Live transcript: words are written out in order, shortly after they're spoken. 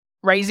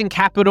Raising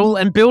capital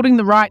and building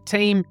the right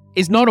team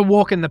is not a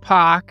walk in the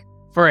park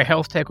for a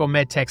health tech or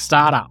medtech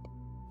startup.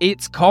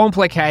 It's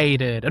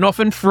complicated and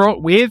often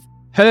fraught with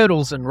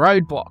hurdles and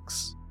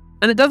roadblocks.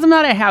 And it doesn't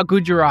matter how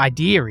good your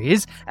idea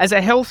is, as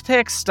a health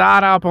tech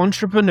startup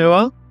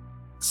entrepreneur,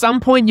 some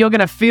point you're going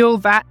to feel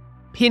that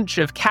pinch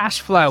of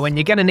cash flow and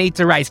you're going to need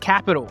to raise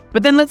capital.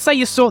 But then let's say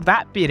you sort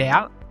that bit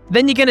out,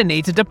 then you're going to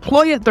need to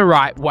deploy it the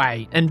right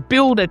way and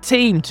build a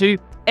team to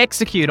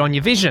execute on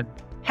your vision.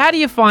 How do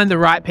you find the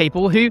right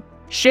people who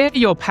share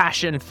your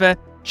passion for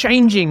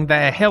changing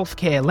the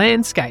healthcare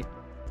landscape?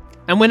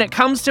 And when it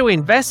comes to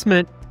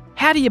investment,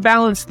 how do you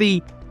balance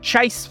the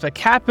chase for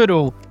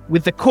capital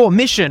with the core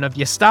mission of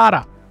your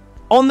startup?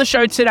 On the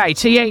show today,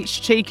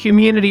 THT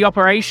Community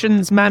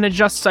Operations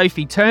Manager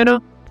Sophie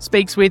Turner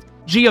speaks with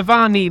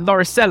Giovanni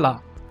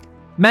Lauricella,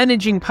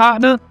 Managing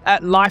Partner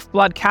at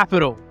Lifeblood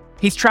Capital.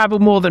 He's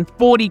traveled more than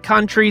 40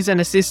 countries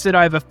and assisted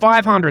over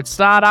 500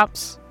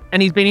 startups,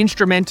 and he's been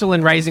instrumental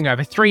in raising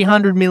over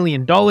 $300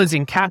 million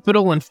in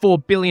capital and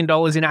 $4 billion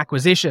in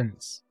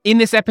acquisitions. In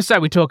this episode,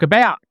 we talk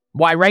about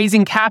why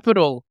raising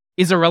capital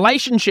is a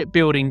relationship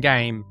building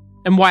game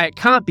and why it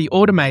can't be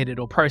automated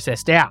or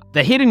processed out,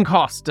 the hidden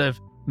cost of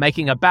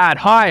making a bad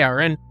hire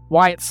and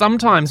why it's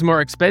sometimes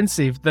more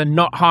expensive than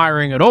not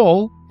hiring at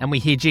all. And we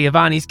hear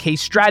Giovanni's key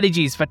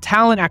strategies for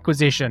talent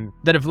acquisition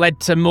that have led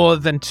to more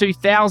than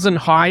 2,000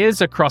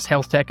 hires across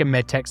health tech and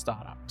medtech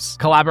startups.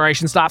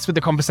 Collaboration starts with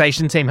the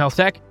conversation team health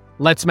tech.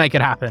 Let's make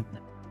it happen.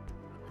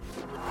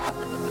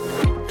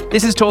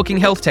 This is Talking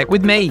Health Tech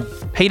with me,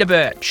 Peter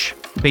Birch,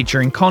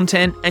 featuring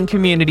content and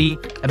community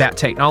about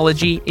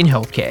technology in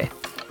healthcare.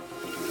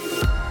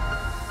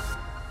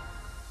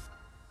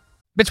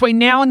 Between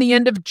now and the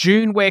end of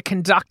June, we're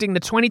conducting the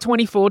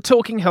 2024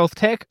 Talking Health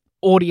Tech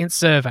Audience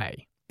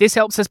Survey. This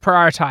helps us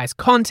prioritize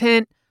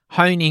content,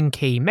 hone in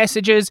key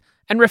messages,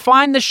 and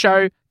refine the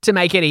show to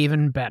make it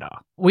even better.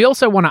 We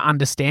also want to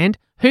understand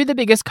who the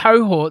biggest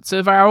cohorts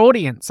of our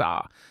audience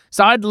are.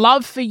 So I'd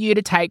love for you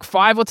to take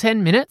 5 or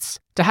 10 minutes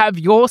to have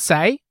your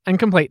say and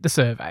complete the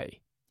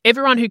survey.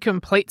 Everyone who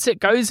completes it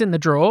goes in the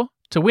draw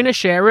to win a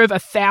share of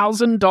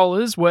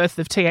 $1,000 worth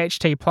of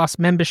THT Plus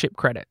membership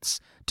credits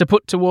to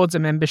put towards a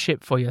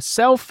membership for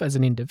yourself as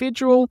an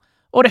individual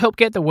or to help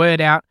get the word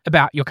out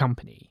about your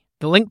company.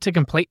 The link to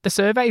complete the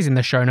survey is in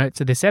the show notes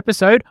of this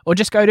episode, or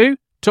just go to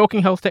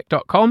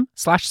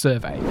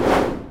talkinghealthtech.com/survey.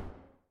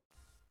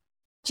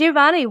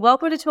 Giovanni,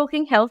 welcome to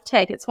Talking Health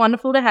Tech. It's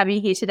wonderful to have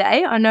you here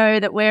today. I know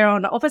that we're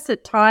on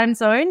opposite time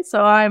zones,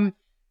 so I'm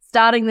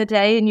starting the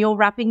day and you're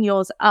wrapping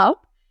yours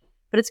up.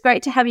 But it's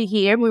great to have you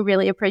here and we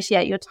really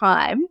appreciate your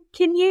time.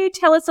 Can you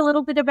tell us a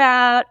little bit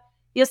about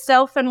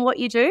yourself and what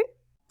you do?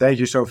 Thank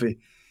you, Sophie.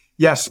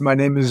 Yes, my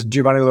name is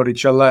Giovanni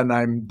Lauricella and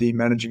I'm the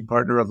managing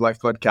partner of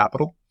Lifeblood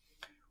Capital.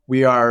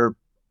 We are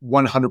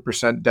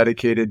 100%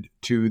 dedicated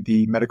to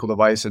the medical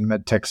device and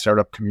MedTech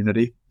startup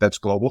community that's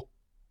global.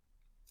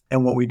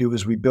 And what we do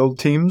is we build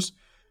teams,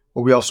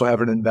 but we also have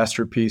an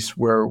investor piece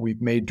where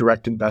we've made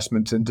direct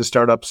investments into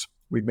startups.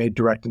 We've made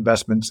direct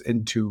investments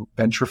into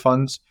venture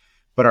funds,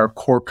 but our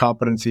core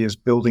competency is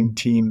building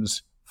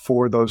teams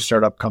for those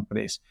startup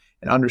companies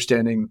and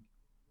understanding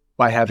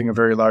by having a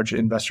very large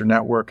investor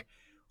network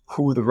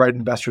who the right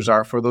investors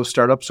are for those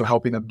startups. So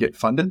helping them get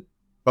funded.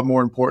 But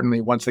more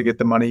importantly, once they get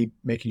the money,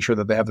 making sure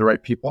that they have the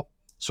right people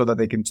so that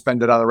they can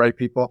spend it on the right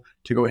people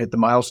to go hit the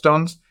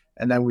milestones.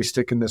 And then we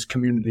stick in this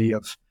community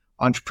of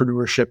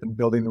entrepreneurship and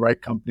building the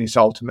right companies to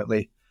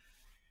ultimately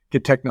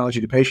get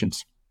technology to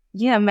patients.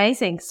 Yeah,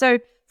 amazing. So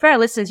for our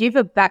listeners, you have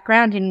a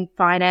background in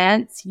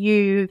finance.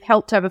 You've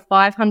helped over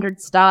 500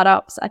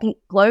 startups, I think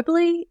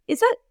globally,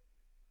 is it?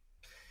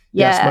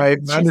 Yes, my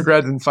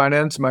undergrad's in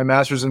finance, my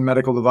master's in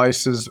medical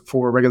devices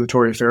for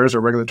regulatory affairs or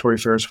regulatory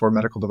affairs for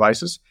medical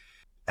devices.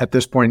 At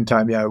this point in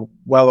time,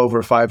 well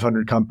over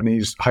 500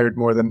 companies, hired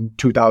more than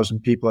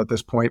 2,000 people at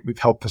this point. We've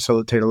helped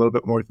facilitate a little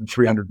bit more than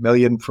 300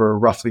 million for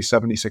roughly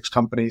 76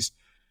 companies,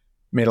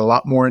 made a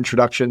lot more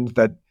introductions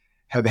that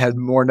have had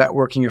more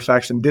networking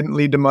effects and didn't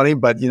lead to money,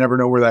 but you never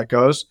know where that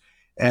goes,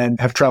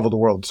 and have traveled the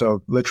world.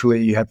 So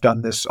literally have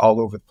done this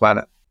all over the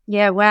planet.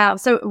 Yeah, wow.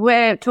 So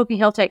we're Talking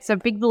Health Tech, so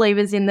big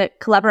believers in that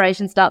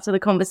collaboration starts with a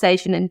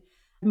conversation. And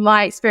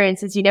my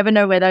experience is you never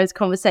know where those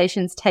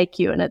conversations take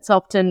you, and it's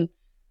often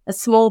a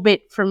small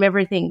bit from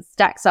everything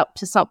stacks up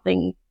to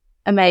something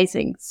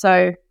amazing.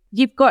 So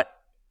you've got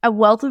a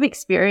wealth of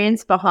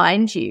experience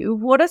behind you.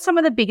 What are some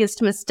of the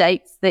biggest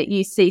mistakes that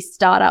you see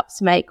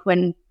startups make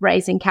when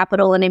raising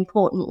capital and,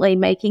 importantly,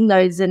 making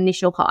those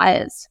initial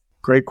hires?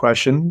 Great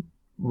question.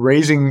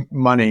 Raising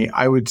money,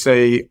 I would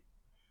say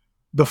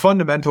the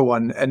fundamental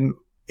one, and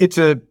it's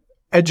an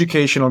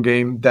educational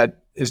game that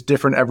is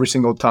different every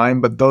single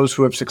time, but those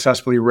who have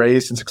successfully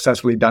raised and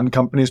successfully done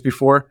companies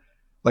before,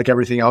 like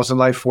everything else in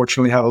life,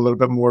 fortunately have a little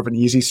bit more of an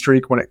easy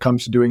streak when it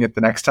comes to doing it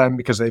the next time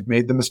because they've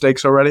made the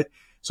mistakes already.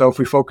 So if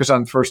we focus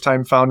on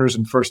first-time founders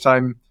and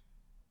first-time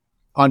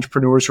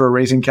entrepreneurs who are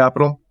raising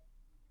capital,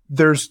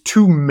 there's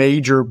two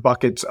major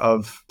buckets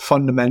of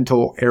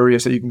fundamental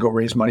areas that you can go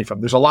raise money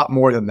from. There's a lot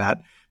more than that,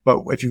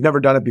 But if you've never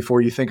done it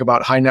before, you think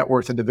about high net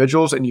worth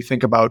individuals and you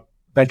think about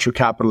venture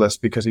capitalists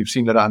because you've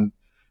seen it on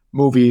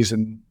movies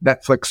and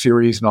Netflix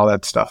series and all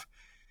that stuff.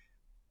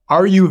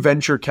 Are you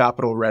venture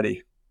capital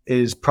ready?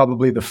 Is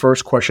probably the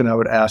first question I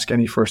would ask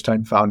any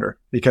first-time founder,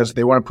 because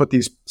they want to put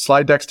these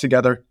slide decks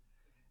together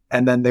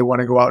and then they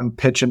want to go out and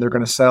pitch and they're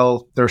going to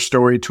sell their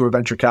story to a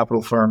venture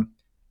capital firm.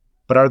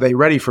 But are they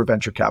ready for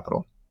venture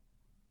capital?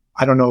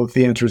 I don't know if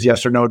the answer is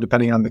yes or no,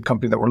 depending on the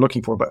company that we're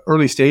looking for. But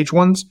early stage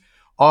ones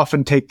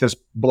often take this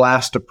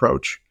blast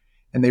approach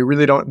and they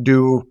really don't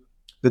do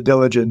the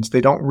diligence.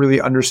 They don't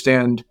really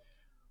understand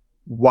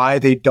why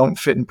they don't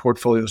fit in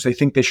portfolios. They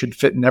think they should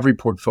fit in every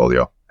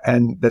portfolio.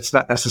 And that's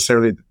not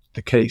necessarily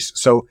the case.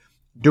 So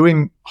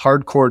doing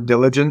hardcore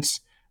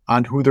diligence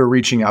on who they're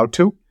reaching out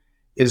to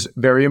is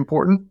very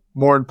important.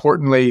 More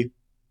importantly,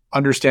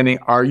 understanding,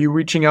 are you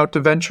reaching out to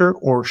venture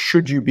or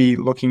should you be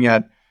looking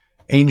at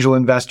angel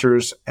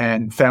investors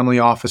and family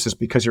offices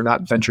because you're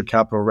not venture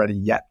capital ready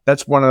yet?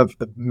 That's one of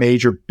the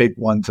major big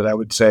ones that I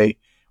would say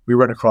we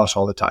run across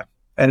all the time.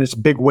 And it's a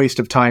big waste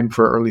of time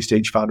for early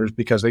stage founders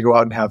because they go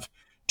out and have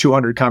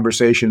 200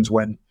 conversations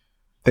when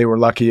they were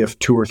lucky if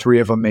 2 or 3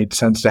 of them made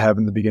sense to have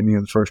in the beginning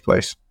in the first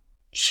place.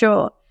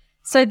 Sure.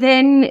 So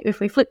then if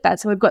we flip that,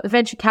 so we've got the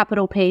venture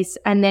capital piece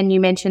and then you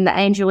mentioned the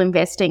angel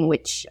investing,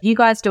 which you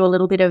guys do a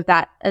little bit of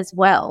that as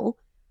well.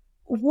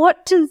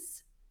 What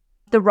does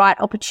the right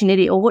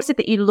opportunity or what's it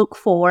that you look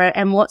for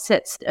and what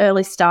sets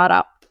early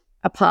startup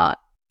apart?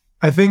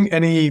 I think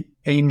any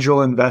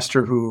angel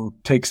investor who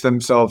takes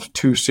themselves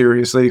too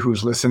seriously,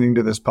 who's listening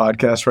to this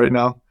podcast right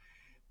now,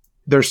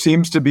 there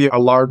seems to be a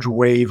large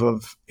wave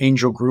of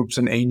angel groups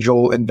and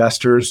angel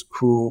investors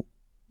who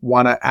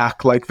want to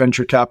act like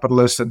venture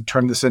capitalists and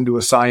turn this into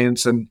a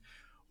science and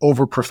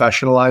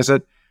over-professionalize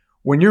it.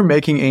 When you're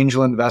making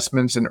angel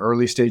investments in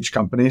early stage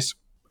companies,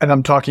 and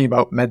I'm talking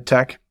about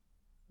MedTech,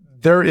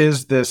 there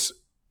is this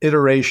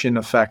iteration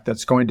effect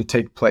that's going to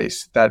take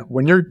place that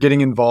when you're getting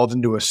involved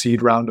into a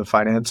seed round of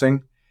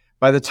financing,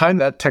 by the time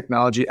that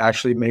technology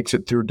actually makes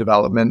it through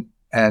development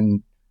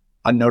and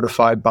a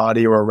notified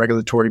body or a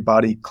regulatory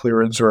body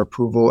clearance or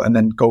approval and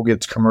then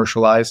gets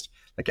commercialized,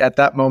 like at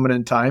that moment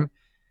in time,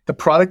 the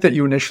product that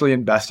you initially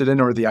invested in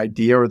or the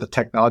idea or the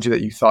technology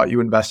that you thought you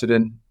invested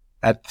in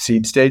at the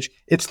seed stage,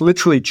 it's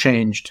literally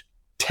changed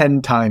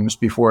 10 times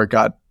before it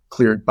got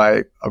cleared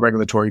by a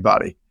regulatory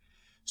body.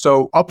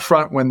 So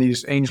upfront, when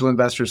these angel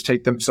investors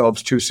take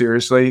themselves too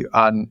seriously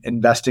on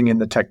investing in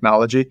the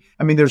technology,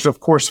 I mean, there's of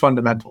course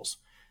fundamentals.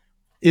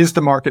 Is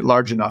the market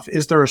large enough?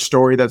 Is there a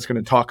story that's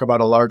going to talk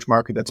about a large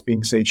market that's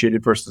being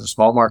satiated versus a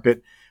small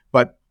market?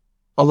 But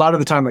a lot of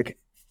the time, like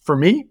for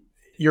me,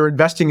 you're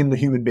investing in the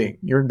human being.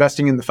 You're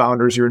investing in the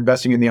founders. You're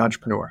investing in the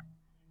entrepreneur.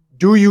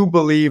 Do you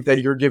believe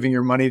that you're giving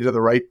your money to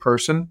the right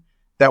person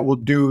that will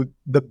do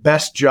the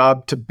best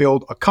job to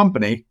build a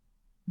company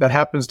that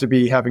happens to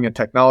be having a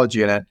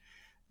technology in it,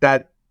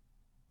 that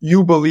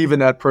you believe in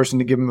that person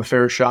to give them a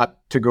fair shot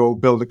to go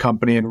build a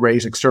company and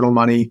raise external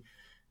money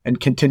and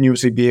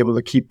continuously be able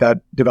to keep that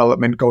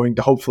development going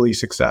to hopefully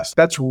success?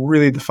 That's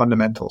really the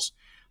fundamentals.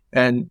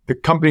 And the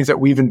companies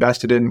that we've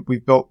invested in,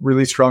 we've built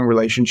really strong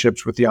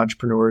relationships with the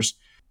entrepreneurs.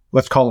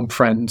 Let's call them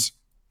friends.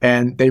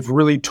 And they've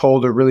really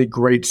told a really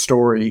great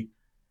story,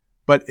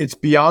 but it's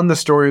beyond the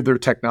story of their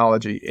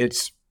technology.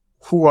 It's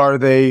who are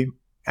they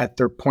at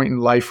their point in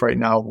life right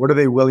now? What are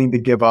they willing to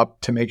give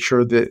up to make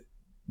sure that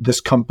this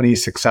company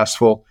is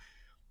successful?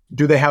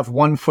 Do they have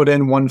 1 foot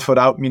in, 1 foot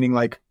out? Meaning,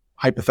 like,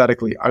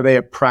 hypothetically, are they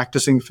a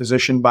practicing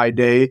physician by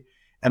day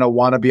and a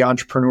wannabe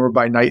entrepreneur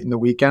by night and the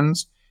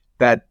weekends?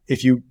 That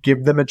if you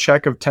give them a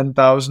check of $10,000,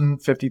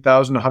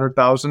 $50,000,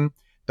 $100,000,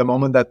 the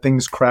moment that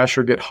things crash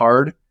or get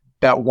hard,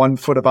 that 1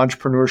 foot of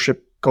entrepreneurship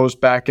goes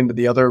back into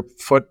the other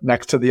foot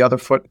next to the other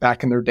foot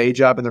back in their day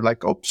job. And they're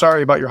like, oh,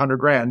 sorry about your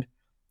 $100,000.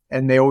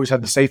 And they always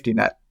have the safety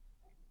net.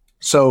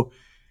 So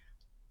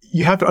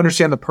you have to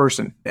understand the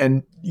person,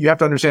 and you have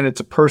to understand it's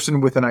a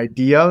person with an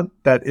idea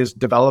that is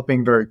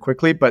developing very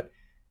quickly. But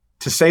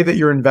to say that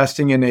you're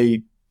investing in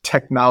a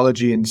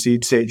technology in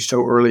seed stage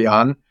so early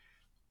on,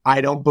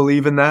 I don't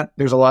believe in that.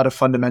 There's a lot of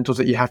fundamentals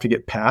that you have to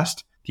get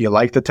past. Do you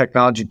like the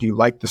technology? Do you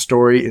like the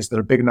story? Is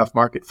there a big enough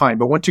market? Fine.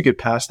 But once you get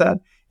past that,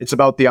 it's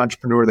about the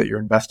entrepreneur that you're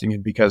investing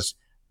in, because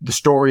the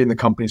story in the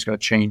company is going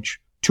to change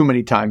too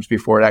many times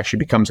before it actually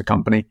becomes a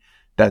company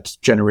that's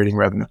generating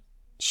revenue.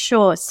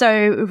 Sure.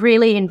 So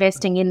really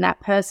investing in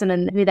that person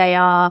and who they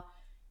are.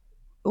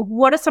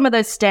 What are some of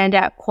those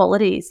standout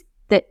qualities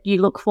that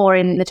you look for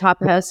in the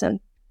type of person?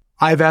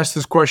 I've asked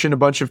this question a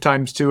bunch of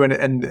times too,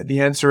 and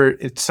the answer,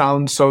 it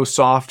sounds so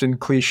soft and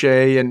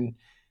cliche,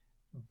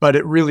 but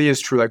it really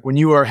is true. Like when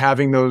you are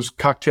having those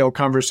cocktail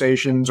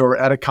conversations or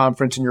at a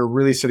conference and you're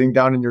really sitting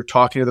down and you're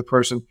talking to the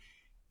person,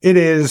 it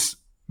is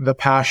the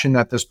passion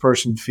that this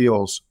person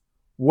feels.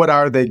 What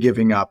are they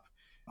giving up?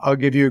 I'll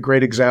give you a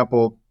great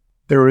example.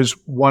 There is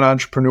one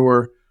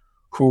entrepreneur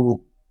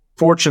who,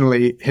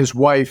 fortunately, his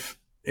wife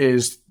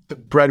is the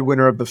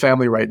breadwinner of the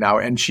family right now,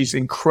 and she's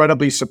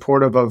incredibly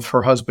supportive of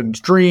her husband's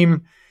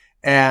dream.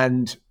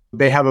 And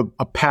they have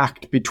a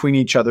pact between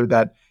each other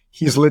that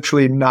he's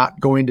literally not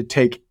going to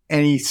take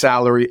any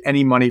salary,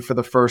 any money for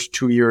the first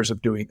 2 years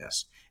of doing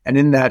this. And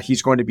in that,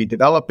 he's going to be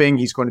developing,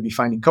 he's going to be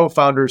finding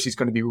co-founders, he's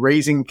going to be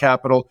raising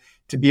capital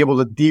to be able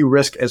to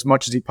de-risk as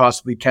much as he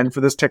possibly can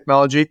for this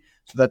technology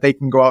so that they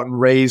can go out and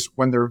raise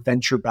when they're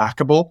venture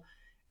backable.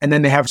 And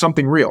then they have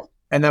something real.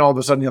 And then all of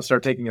a sudden he'll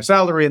start taking a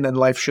salary and then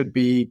life should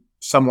be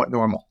somewhat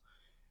normal.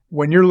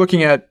 When you're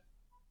looking at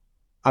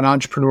an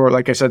entrepreneur,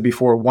 like I said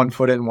before, 1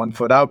 foot in, 1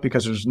 foot out,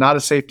 because there's not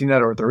a safety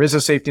net, or there is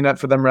a safety net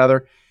for them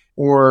rather,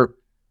 or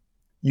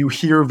you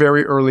hear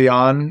very early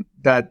on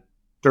that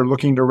they're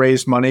looking to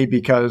raise money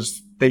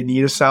because they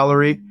need a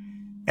salary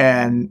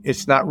and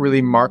it's not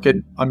really market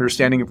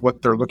understanding of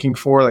what they're looking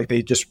for. Like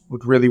they just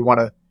would really want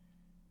to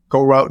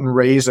go out and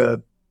raise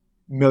 $1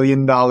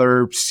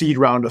 million seed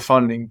round of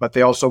funding, but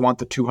they also want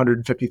the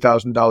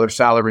 $250,000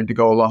 salary to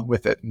go along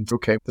with it. And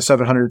okay, the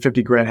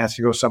 $750,000 has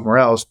to go somewhere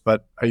else,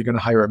 but are you going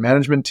to hire a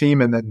management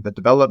team and then the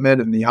development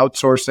and the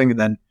outsourcing and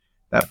then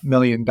that $1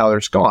 million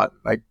gone?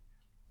 Like,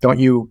 don't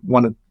you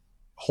want to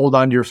hold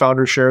on to your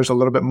founder shares a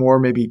little bit more,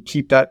 maybe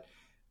keep that,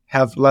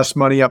 have less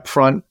money up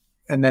front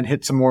and then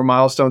hit some more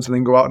milestones and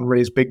then go out and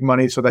raise big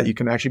money so that you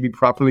can actually be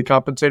properly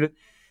compensated?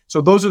 So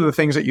those are the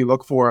things that you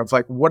look for of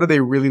like, what are they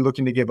really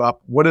looking to give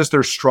up? What is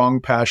their strong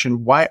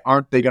passion? Why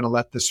aren't they going to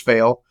let this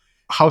fail?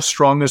 How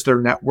strong is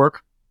their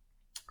network?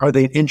 Are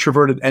they an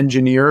introverted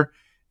engineer,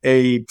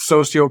 a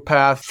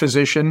sociopath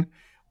physician,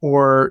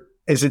 or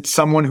is it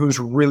someone who's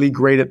really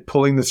great at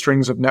pulling the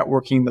strings of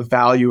networking, the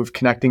value of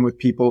connecting with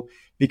people?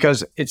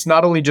 Because it's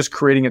not only just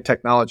creating a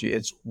technology,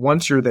 it's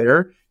once you're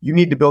there, you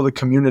need to build a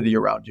community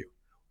around you.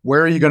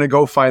 Where are you going to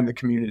go find the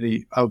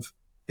community of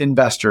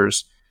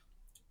investors,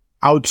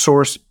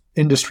 outsource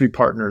industry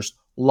partners,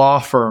 law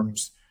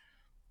firms,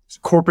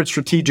 corporate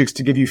strategics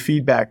to give you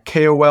feedback,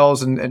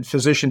 KOLs and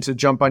physicians to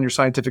jump on your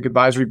scientific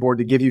advisory board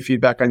to give you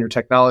feedback on your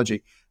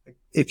technology?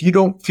 If you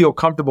don't feel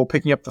comfortable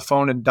picking up the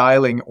phone and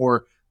dialing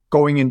or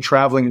going and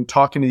traveling and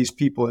talking to these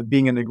people and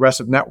being an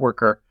aggressive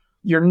networker,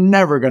 you're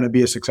never going to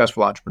be a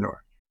successful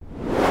entrepreneur.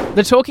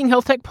 The Talking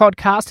Health Tech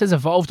podcast has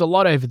evolved a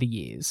lot over the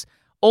years,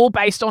 all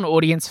based on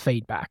audience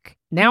feedback.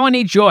 Now I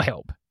need your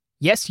help.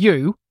 Yes,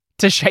 you.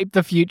 To shape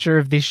the future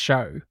of this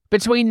show.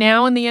 Between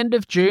now and the end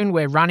of June,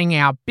 we're running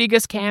our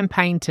biggest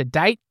campaign to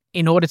date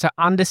in order to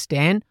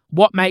understand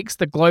what makes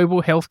the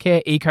global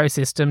healthcare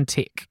ecosystem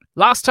tick.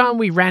 Last time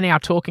we ran our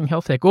Talking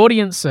Health Tech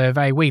audience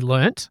survey, we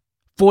learnt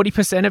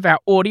 40% of our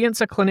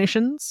audience are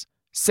clinicians,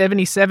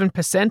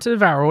 77%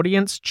 of our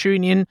audience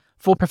tune in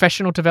for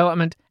professional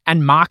development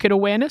and market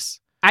awareness,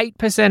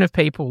 8% of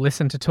people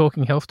listen to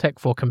Talking Health Tech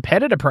for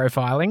competitor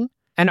profiling,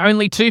 and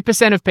only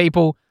 2% of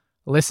people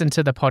listen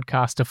to the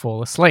podcast to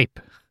fall asleep.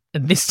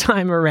 And this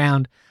time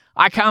around,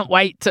 I can't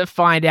wait to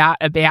find out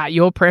about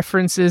your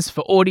preferences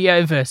for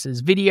audio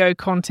versus video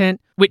content,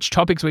 which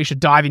topics we should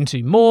dive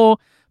into more,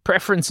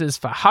 preferences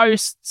for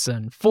hosts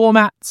and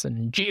formats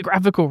and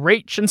geographical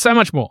reach, and so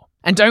much more.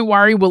 And don't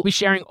worry, we'll be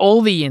sharing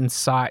all the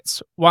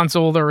insights once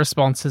all the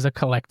responses are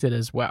collected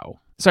as well.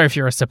 So if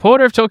you're a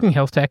supporter of Talking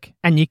Health Tech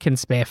and you can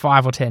spare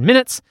 5 or 10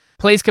 minutes,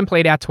 please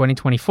complete our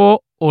 2024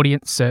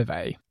 audience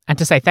survey. And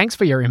to say thanks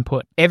for your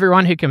input,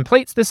 everyone who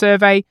completes the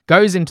survey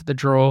goes into the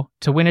draw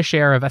to win a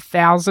share of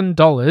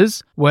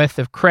 $1,000 worth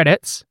of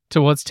credits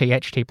towards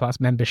THT Plus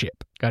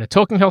membership. Go to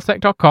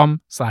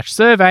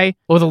talkinghealthtech.com/survey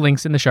or the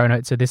links in the show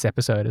notes of this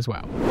episode as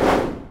well.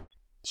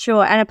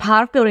 Sure. And a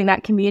part of building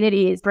that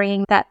community is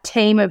bringing that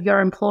team of your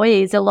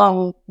employees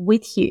along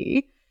with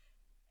you.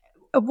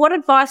 What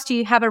advice do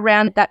you have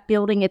around that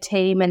building a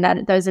team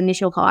and those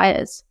initial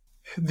hires?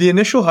 The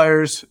initial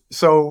hires,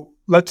 so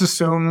let's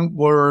assume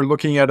we're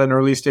looking at an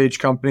early stage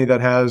company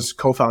that has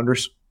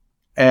co-founders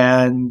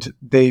and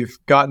they've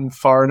gotten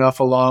far enough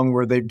along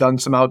where they've done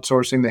some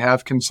outsourcing, they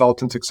have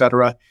consultants, et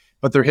cetera,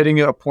 but they're hitting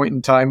a point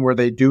in time where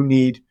they do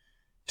need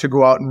to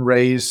go out and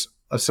raise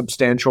a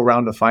substantial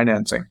round of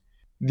financing.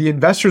 The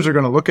investors are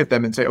going to look at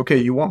them and say, okay,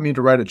 you want me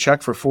to write a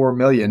check for $4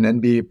 million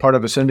and be part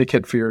of a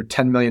syndicate for your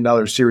 $10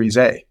 million Series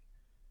A,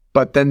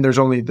 but then there's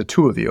only the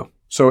two of you.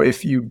 So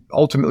if you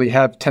ultimately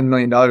have $10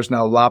 million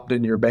now lopped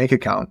in your bank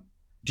account,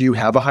 do you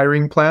have a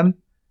hiring plan?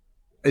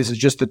 Is it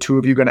just the two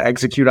of you going to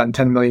execute on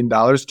 $10 million?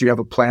 Do you have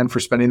a plan for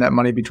spending that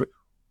money between?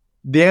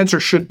 The answer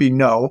should be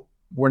no.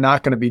 We're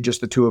not going to be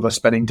just the two of us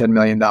spending $10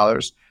 million.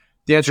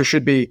 The answer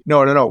should be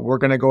no. We're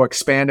going to go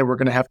expand and we're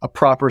going to have a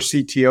proper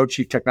CTO,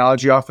 Chief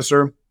Technology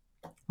Officer.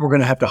 We're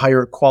going to have to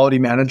hire a quality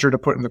manager to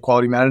put in the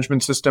quality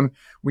management system.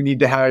 We need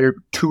to hire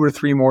 2 or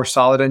 3 more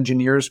solid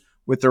engineers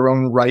with their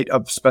own right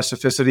of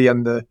specificity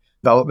on the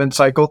development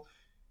cycle.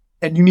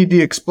 And you need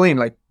to explain,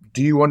 like,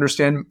 do you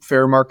understand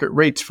fair market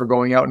rates for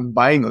going out and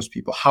buying those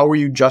people? How are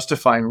you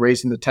justifying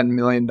raising the $10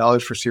 million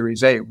for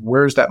Series A?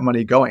 Where's that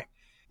money going?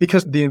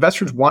 Because the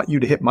investors want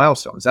you to hit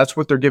milestones. That's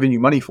what they're giving you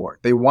money for.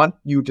 They want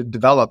you to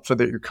develop so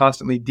that you're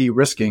constantly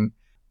de-risking.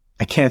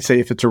 I can't say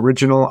if it's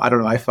original. I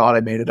don't know. I thought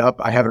I made it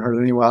up. I haven't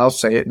heard anyone else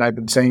say it, and I've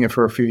been saying it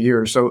for a few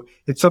years. So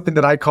it's something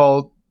that I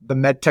call the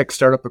MedTech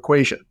startup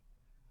equation.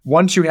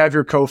 Once you have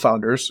your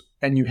co-founders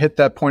and you hit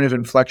that point of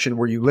inflection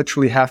where you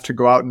literally have to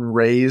go out and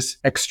raise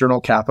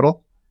external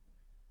capital,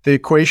 the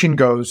equation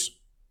goes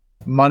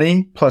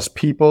money plus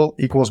people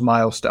equals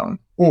milestone,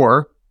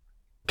 or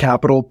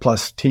capital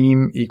plus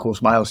team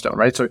equals milestone,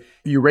 right? So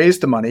you raise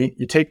the money,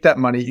 you take that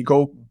money, you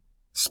go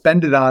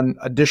spend it on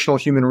additional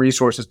human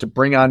resources to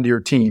bring onto your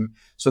team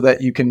so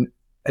that you can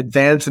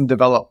advance and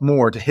develop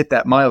more to hit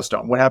that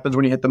milestone. What happens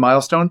when you hit the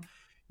milestone?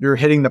 You're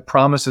hitting the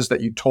promises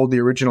that you told the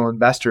original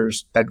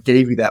investors that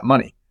gave you that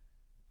money.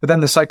 But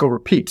then the cycle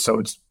repeats. So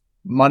it's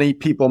money,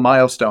 people,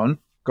 milestone,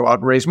 go out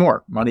and raise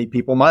more. Money,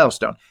 people,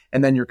 milestone.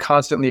 And then you're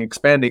constantly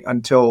expanding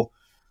until,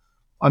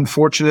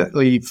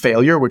 unfortunately,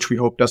 failure, which we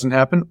hope doesn't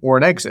happen, or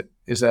an exit.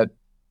 Is that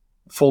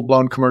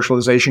full-blown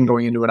commercialization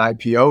going into an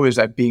IPO? Is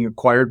that being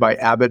acquired by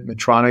Abbott,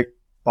 Medtronic,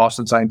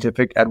 Boston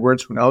Scientific,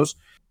 Edwards? Who knows?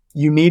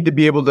 You need to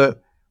be able to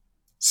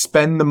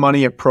spend the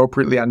money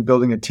appropriately on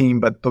building a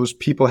team, but those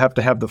people have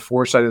to have the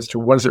foresight as to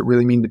what does it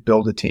really mean to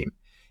build a team?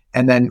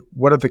 And then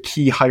what are the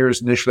key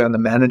hires initially on the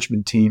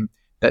management team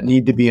that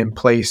need to be in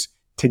place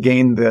to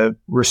gain the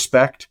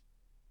respect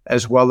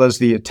as well as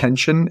the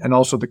attention and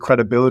also the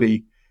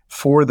credibility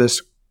for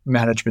this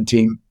management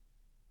team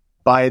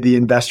by the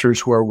investors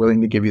who are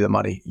willing to give you the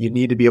money? You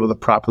need to be able to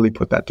properly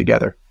put that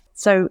together.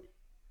 So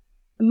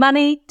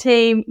money,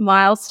 team,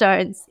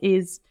 milestones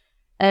is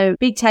a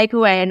big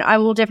takeaway, and I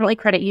will definitely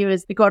credit you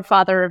as the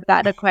godfather of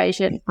that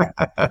equation.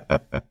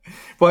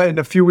 Well, in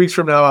a few weeks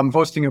from now, I'm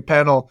hosting a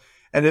panel,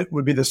 and it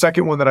would be the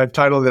second one that I've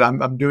titled it.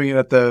 I'm doing it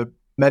at the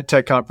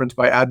MedTech conference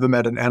by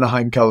AdvaMed in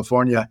Anaheim,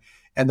 California,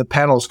 and the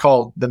panel is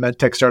called the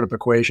MedTech Startup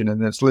Equation,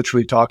 and it's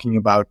literally talking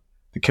about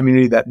the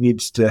community that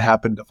needs to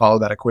happen to follow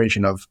that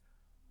equation of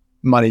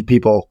money,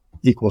 people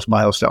equals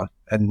milestone.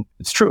 And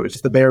it's true.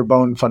 It's the bare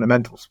bone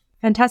fundamentals.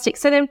 Fantastic.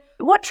 So then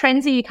what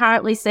trends are you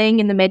currently seeing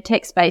in the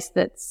medtech space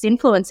that's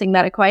influencing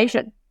that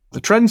equation?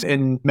 The trends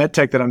in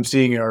medtech that I'm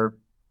seeing are,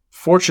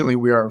 fortunately,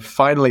 we are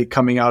finally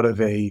coming out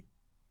of a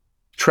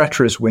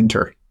treacherous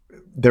winter.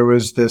 There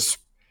was this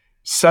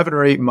 7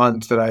 or 8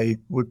 months that I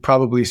would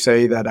probably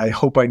say that I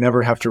hope I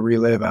never have to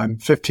relive. I'm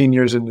 15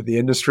 years into the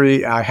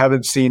industry. I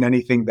haven't seen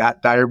anything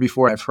that dire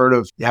before. I've heard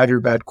of you have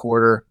your bad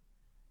quarter,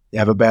 you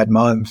have a bad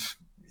month,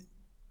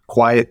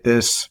 quiet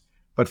this.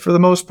 But for the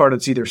most part,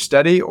 it's either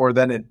steady or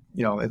then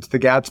it's the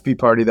Gatsby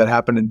party that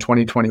happened in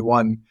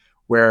 2021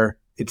 where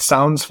it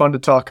sounds fun to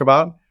talk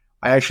about.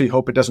 I actually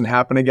hope it doesn't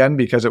happen again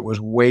because it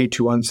was way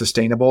too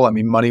unsustainable. I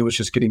mean, money was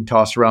just getting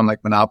tossed around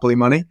like monopoly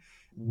money.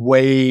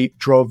 Way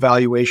drove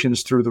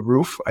valuations through the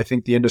roof. I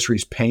think the industry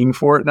is paying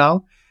for it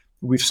now.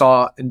 We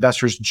saw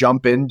investors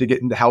jump in to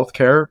get into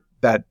healthcare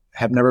that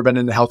have never been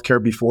into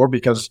healthcare before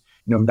because,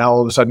 now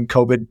all of a sudden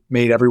COVID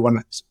made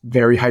everyone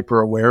very hyper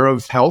aware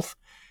of health.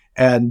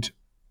 And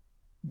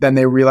then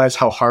they realize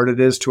how hard it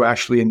is to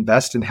actually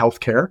invest in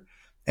healthcare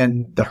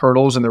and the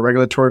hurdles and the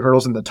regulatory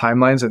hurdles and the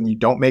timelines. And you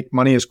don't make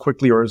money as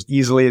quickly or as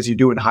easily as you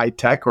do in high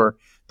tech or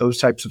those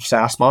types of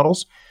SaaS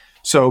models.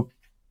 So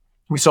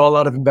we saw a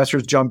lot of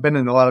investors jump in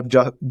and a lot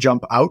of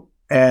jump out.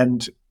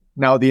 And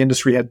now the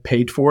industry had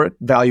paid for it.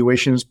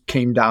 Valuations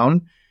came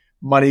down.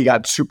 Money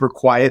got super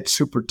quiet,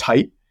 super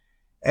tight.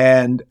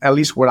 And at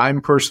least what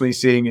I'm personally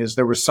seeing is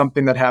there was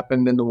something that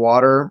happened in the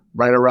water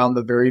right around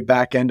the very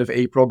back end of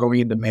April going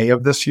into May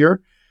of this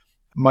year.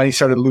 Money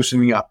started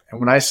loosening up. And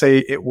when I say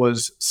it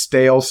was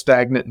stale,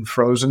 stagnant, and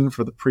frozen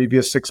for the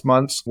previous 6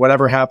 months,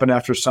 whatever happened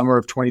after summer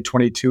of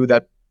 2022,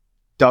 that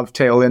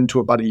dovetail into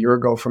about a year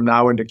ago from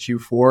now into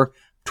Q4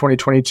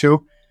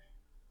 2022,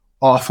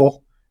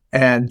 awful.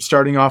 And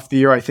starting off the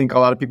year, I think a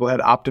lot of people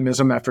had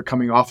optimism after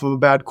coming off of a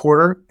bad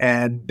quarter,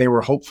 and they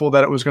were hopeful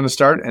that it was going to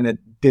start, and it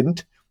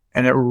didn't.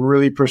 And it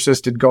really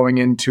persisted going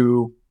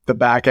into the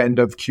back end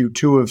of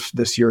Q2 of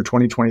this year,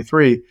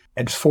 2023.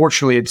 And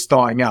fortunately, it's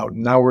thawing out.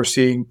 Now we're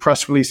seeing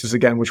press releases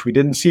again, which we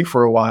didn't see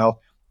for a while,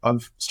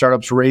 of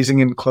startups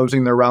raising and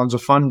closing their rounds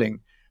of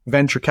funding,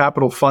 venture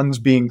capital funds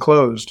being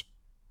closed.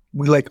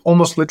 We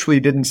almost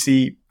literally didn't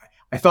see.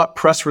 I thought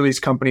press release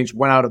companies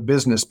went out of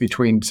business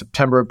between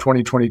September of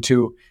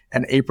 2022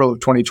 and April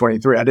of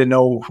 2023. I didn't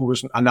know who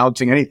was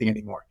announcing anything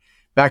anymore.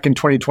 Back in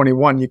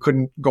 2021, you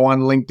couldn't go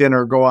on LinkedIn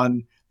or go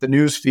on the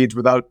news feeds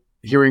without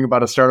hearing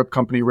about a startup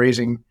company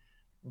raising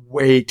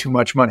way too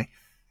much money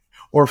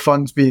or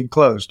funds being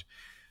closed.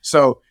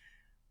 So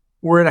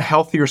we're in a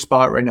healthier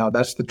spot right now.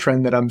 That's the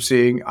trend that I'm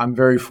seeing. I'm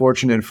very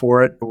fortunate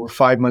for it. We're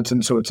 5 months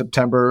in, so it's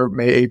September,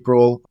 May,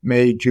 April,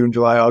 May, June,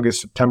 July,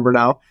 August, September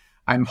now.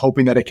 I'm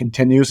hoping that it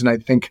continues. And I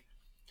think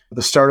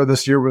the start of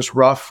this year was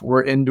rough.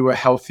 We're into a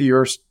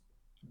healthier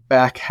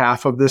back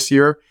half of this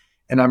year.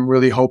 And I'm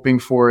really hoping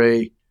for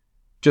a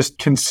just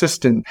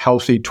consistent,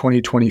 healthy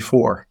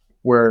 2024,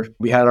 where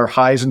we had our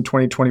highs in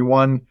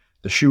 2021,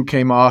 the shoe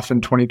came off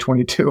in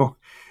 2022.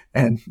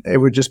 And it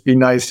would just be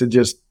nice to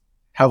just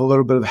have a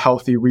little bit of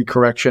healthy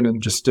recorrection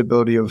and just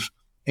stability of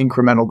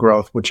incremental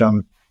growth, which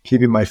I'm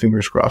keeping my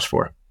fingers crossed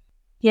for.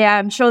 Yeah,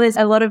 I'm sure there's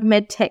a lot of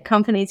med tech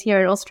companies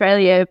here in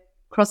Australia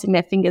crossing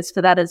their fingers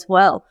for that as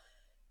well.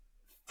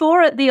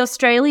 For the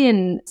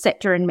Australian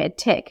sector in med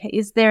tech,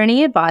 is there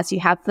any advice you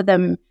have for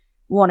them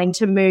wanting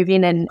to move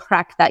in and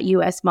crack that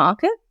US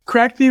market?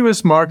 Cracked the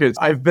US markets.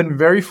 I've been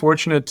very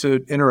fortunate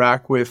to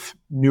interact with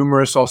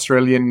numerous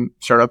Australian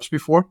startups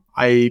before.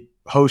 I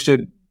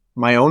hosted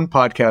my own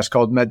podcast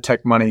called MedTech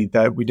Money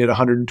that we did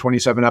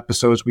 127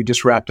 episodes. We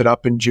just wrapped it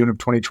up in June of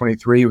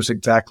 2023. It was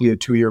exactly a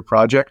 2-year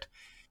project.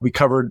 We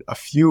covered a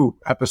few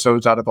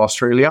episodes out of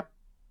Australia.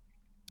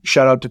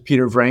 Shout out to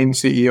Peter Vrain,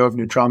 CEO of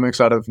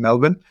Nutromics out of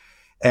Melbourne.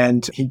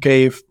 And he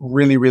gave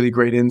really, really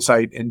great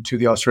insight into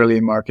the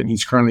Australian market.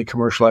 He's currently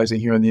commercializing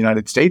here in the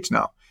United States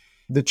now.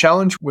 The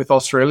challenge with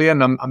Australia,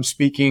 and I'm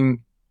speaking,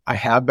 I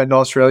have been to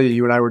Australia.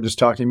 You and I were just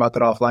talking about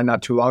that offline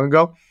not too long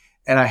ago.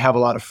 And I have a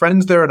lot of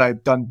friends there and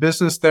I've done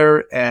business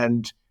there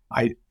and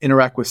I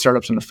interact with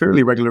startups on a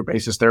fairly regular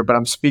basis there, but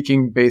I'm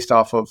speaking based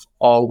off of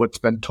all what's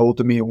been told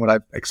to me and what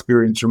I've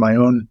experienced through my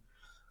own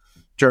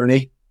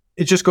journey.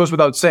 It just goes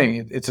without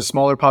saying. It's a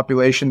smaller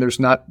population. There's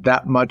not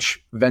that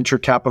much venture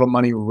capital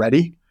money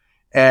ready.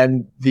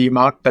 And the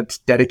amount that's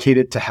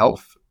dedicated to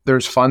health,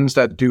 there's funds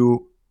that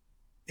do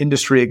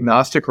industry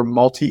agnostic or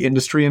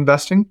multi-industry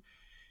investing.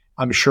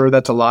 I'm sure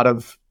that's a lot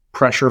of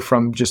pressure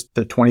from just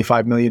the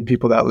 25 million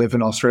people that live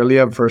in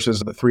Australia versus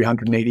the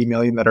 380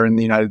 million that are in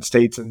the United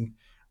States and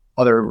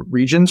other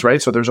regions,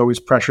 right? So there's always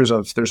pressures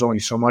of there's only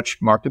so much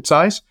market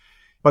size,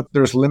 but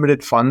there's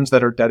limited funds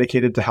that are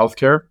dedicated to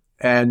healthcare.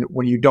 And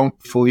when you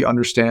don't fully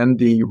understand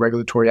the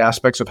regulatory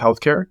aspects of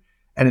healthcare,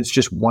 and it's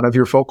just one of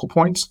your focal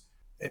points,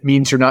 it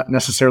means you're not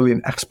necessarily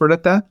an expert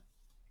at that.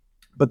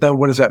 But then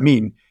what does that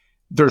mean?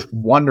 There's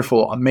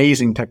wonderful,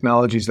 amazing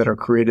technologies that are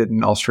created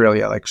in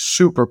Australia, like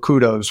super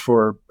kudos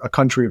for a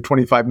country of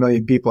 25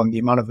 million people and the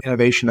amount of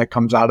innovation that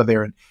comes out of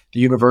there and the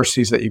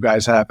universities that you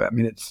guys have. I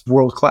mean, it's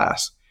world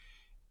class.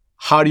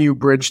 How do you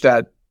bridge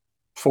that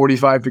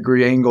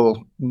 45-degree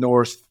angle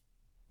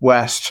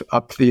northwest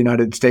up to the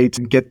United States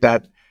and get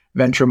that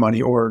venture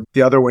money, or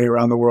the other way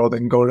around the world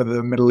and go to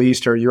the Middle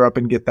East or Europe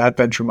and get that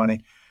venture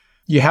money?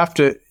 You have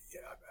to,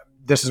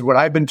 this is what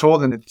I've been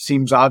told, and it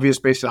seems obvious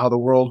based on how the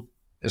world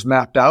is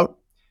mapped out.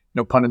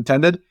 No pun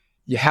intended.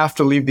 You have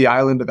to leave the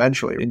island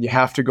eventually, and you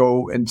have to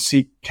go and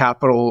seek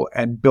capital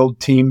and build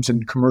teams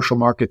in commercial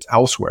markets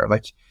elsewhere.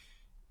 Like,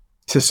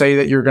 to say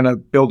that you're going to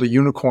build a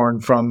unicorn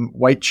from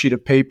white sheet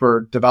of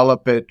paper,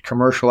 develop it,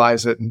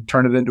 commercialize it, and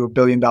turn it into $1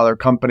 billion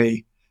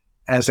company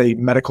as a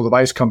medical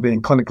device company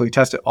and clinically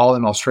test it all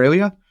in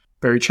Australia,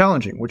 very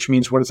challenging, which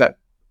means what is that?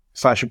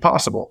 /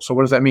 impossible. So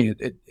what does that mean?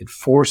 It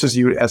forces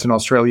you as an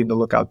Australian to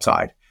look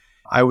outside.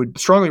 I would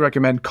strongly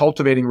recommend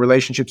cultivating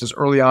relationships as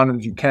early on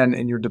as you can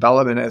in your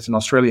development as an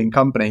Australian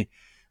company,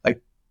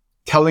 like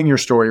telling your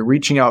story,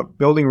 reaching out,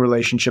 building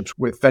relationships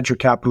with venture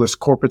capitalists,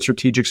 corporate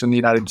strategics in the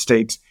United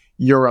States,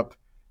 Europe,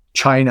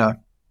 China,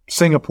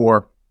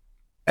 Singapore.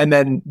 And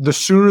then the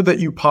sooner that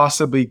you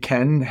possibly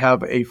can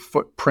have a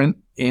footprint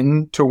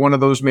into one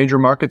of those major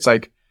markets,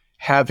 like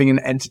having an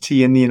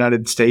entity in the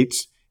United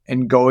States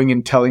and going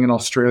and telling an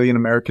Australian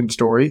American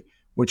story,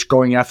 which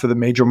going after the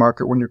major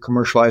market when you're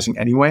commercializing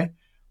anyway,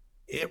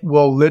 it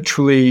will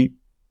literally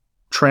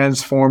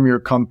transform your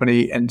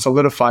company and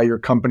solidify your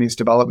company's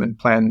development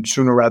plan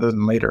sooner rather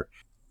than later.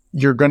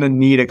 You're going to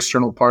need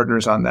external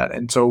partners on that.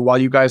 And so while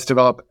you guys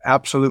develop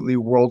absolutely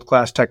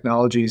world-class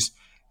technologies,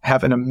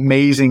 have an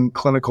amazing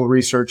clinical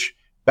research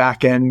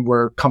back end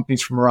where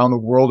companies from around the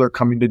world are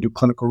coming to do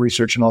clinical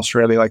research in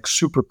Australia, like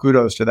super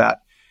kudos to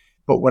that.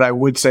 But what I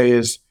would say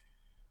is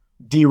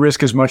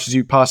de-risk as much as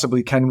you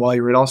possibly can while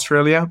you're in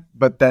Australia,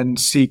 but then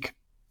seek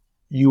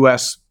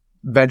US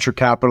venture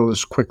capital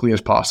as quickly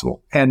as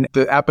possible. And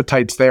the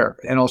appetite's there.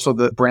 And also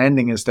the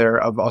branding is there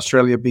of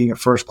Australia being a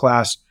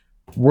first-class,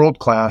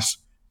 world-class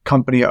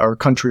company or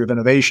country of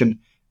innovation.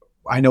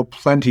 I know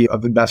plenty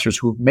of investors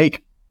who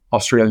make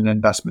Australian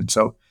investments.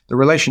 So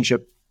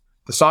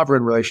the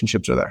sovereign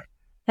relationships are there.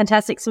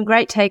 Fantastic. Some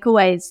great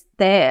takeaways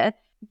there.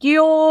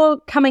 You're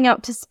coming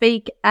up to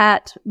speak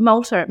at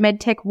Malta at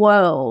MedTech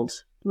World,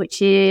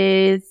 which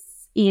is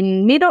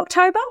in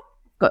mid-October.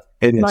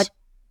 It is.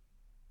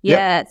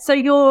 Yeah. Yep. So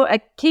you're a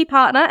key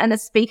partner and a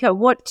speaker.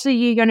 What are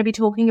you going to be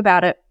talking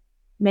about at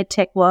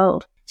MedTech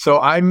World? So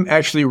I'm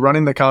actually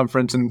running the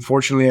conference, and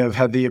fortunately I've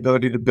had the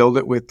ability to build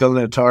it with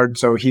Dylan Attard.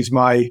 So he's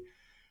my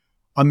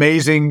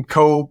amazing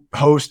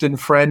co-host and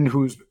friend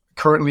who's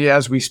currently,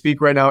 as we speak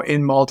right now,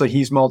 in Malta.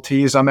 He's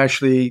Maltese. I'm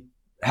actually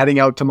heading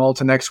out to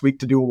Malta next week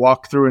to do a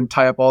walkthrough and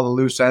tie up all the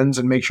loose ends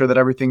and make sure that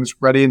everything's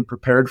ready and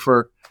prepared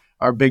for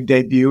our big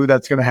debut.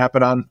 That's going to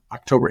happen on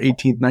October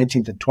 18th,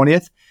 19th, and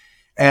 20th.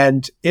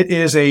 And it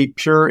is a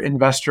pure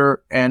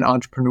investor and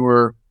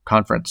entrepreneur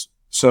conference.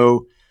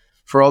 So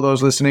for all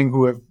those listening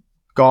who have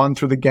gone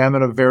through the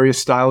gamut of various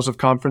styles of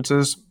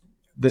conferences,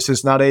 this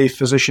is not a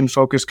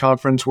physician-focused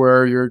conference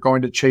where you're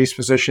going to chase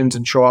physicians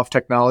and show off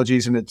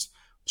technologies and it's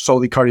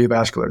solely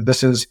cardiovascular.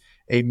 This is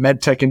a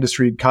MedTech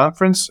industry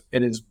conference.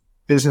 It is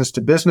business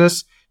to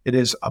business. It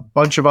is a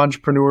bunch of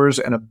entrepreneurs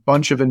and a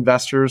bunch of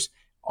investors,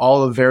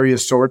 all of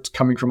various sorts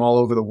coming from all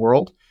over the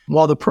world.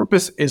 While the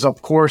purpose is,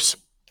 of course,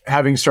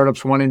 having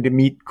startups wanting to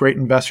meet great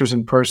investors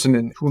in person,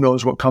 and who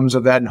knows what comes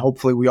of that. And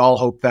hopefully we all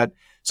hope that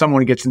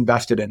someone gets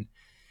invested in.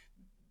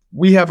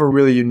 we have a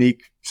really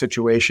unique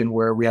situation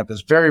where we have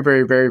this very,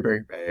 very, very,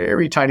 very,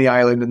 very tiny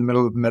island in the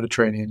middle of the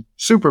Mediterranean,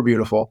 super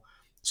beautiful.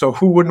 So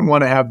who wouldn't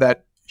want to have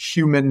that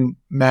human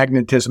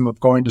magnetism of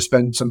going to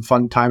spend some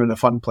fun time in a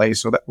fun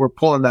place? So that we're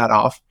pulling that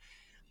off.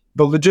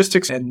 The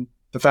logistics and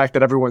the fact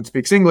that everyone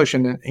speaks English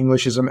and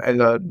English is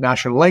a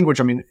national language,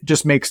 I mean, it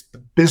just makes the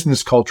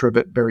business culture of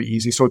it very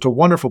easy. So it's a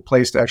wonderful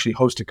place to actually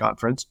host a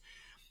conference.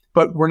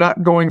 But we're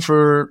not going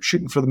for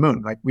shooting for the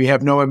moon. Like, we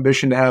have no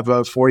ambition to have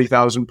a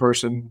 40,000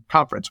 person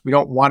conference. We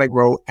don't want to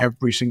grow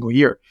every single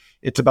year.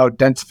 It's about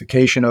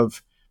densification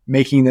of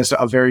making this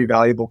a very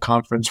valuable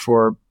conference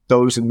for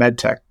those in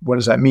MedTech. What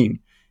does that mean?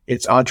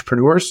 It's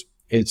entrepreneurs,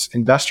 it's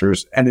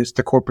investors, and it's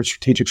the corporate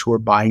strategics who are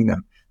buying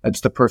them.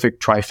 That's the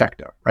perfect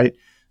trifecta, right?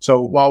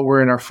 So while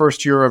we're in our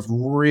first year of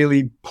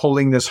really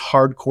pulling this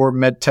hardcore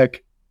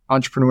MedTech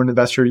entrepreneur and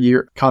investor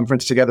year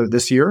conference together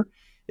this year,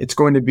 it's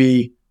going to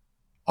be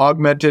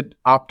augmented,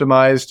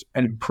 optimized,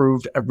 and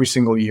improved every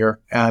single year.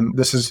 And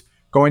this is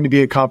going to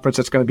be a conference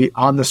that's going to be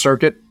on the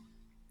circuit.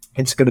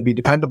 It's going to be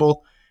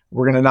dependable.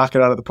 We're going to knock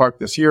it out of the park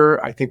this year.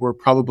 I think we're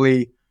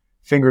probably,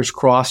 fingers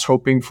crossed,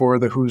 hoping for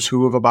the who's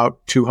who of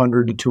about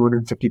 200 to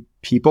 250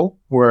 people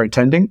who are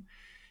attending.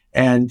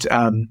 And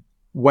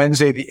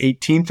Wednesday, the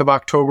 18th of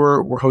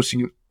October, we're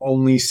hosting an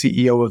only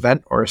CEO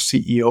event, or a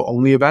CEO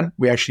only event.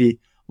 We actually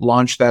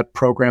launched that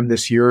program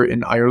this year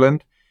in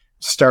Ireland,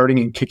 starting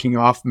and kicking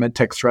off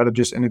MedTech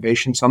Strategist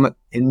Innovation Summit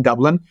in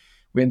Dublin.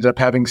 We ended up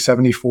having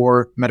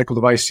 74 medical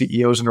device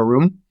CEOs in a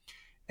room,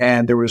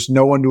 and there was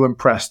no one to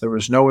impress. There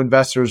was no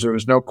investors. There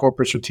was no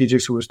corporate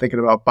strategics who was thinking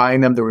about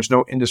buying them. There was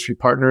no industry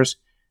partners.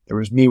 There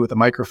was me with a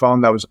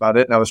microphone. That was about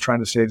it. And I was trying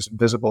to stay as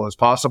invisible as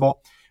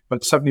possible.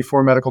 But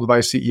 74 medical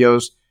device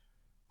CEOs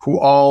who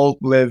all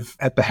live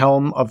at the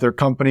helm of their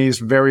companies,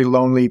 very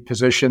lonely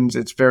positions.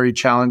 It's very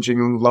challenging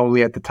and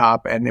lonely at the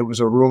top. And it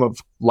was a room of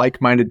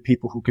like-minded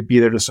people who could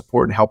be there to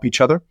support and help each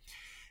other.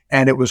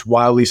 And it was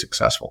wildly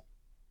successful.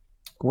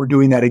 We're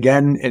doing that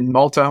again in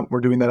Malta.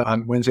 We're doing that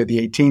on Wednesday,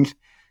 the 18th.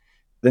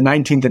 The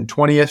 19th and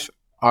 20th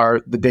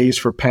are the days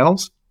for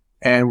panels.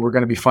 And we're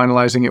going to be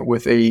finalizing it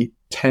with a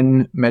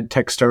 10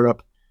 MedTech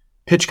startup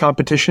pitch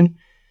competition.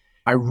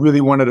 I really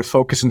wanted to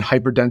focus and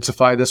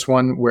hyper-densify this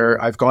one, where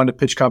I've gone to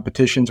pitch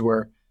competitions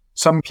where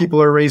some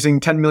people are raising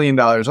 $10 million,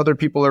 other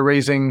people are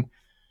raising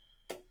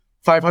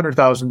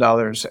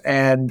 $500,000,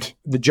 and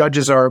the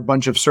judges are a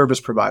bunch of service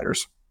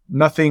providers.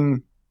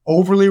 Nothing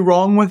overly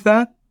wrong with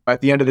that.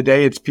 At the end of the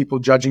day, it's people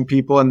judging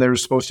people, and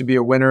there's supposed to be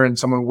a winner, and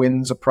someone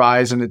wins a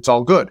prize, and it's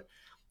all good.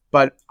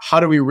 But how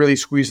do we really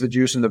squeeze the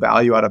juice and the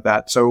value out of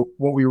that? So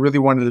what we really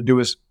wanted to do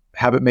is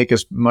have it make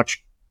as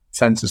much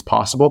sense as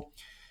possible.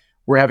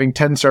 We're having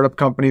 10 startup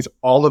companies.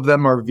 All of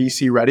them are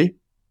VC ready.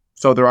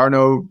 So there are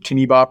no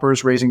teeny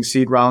boppers raising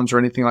seed rounds or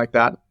anything like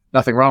that.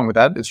 Nothing wrong with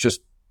that. It's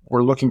just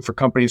we're looking for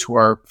companies who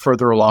are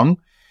further along.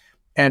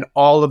 And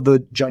all of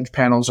the judge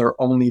panels are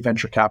only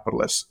venture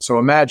capitalists. So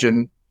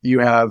imagine you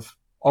have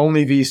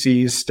only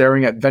VCs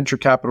staring at venture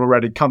capital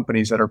ready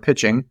companies that are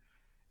pitching.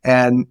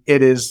 And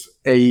it is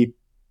a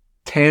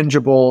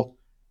tangible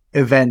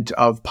event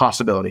of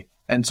possibility.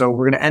 And so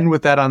we're going to end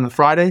with that on the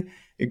Friday.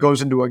 It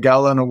goes into a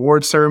gala and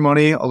award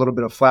ceremony, a little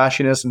bit of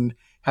flashiness and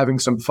having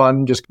some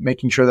fun, just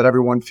making sure that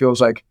everyone feels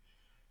like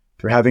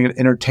they're having an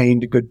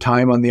entertained, good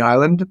time on the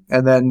island.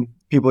 And then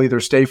people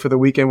either stay for the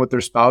weekend with their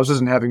spouses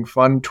and having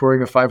fun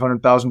touring a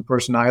 500,000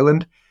 person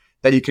island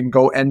that you can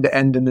go end to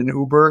end in an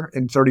Uber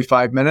in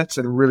 35 minutes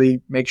and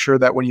really make sure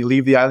that when you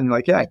leave the island, you're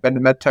like, yeah, I've been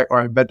to MedTech, or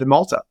I've been to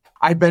Malta.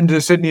 I've been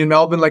to Sydney and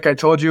Melbourne, like I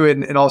told you,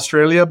 in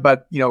Australia,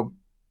 but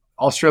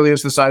Australia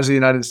is the size of the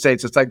United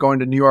States. It's like going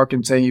to New York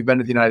and saying you've been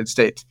to the United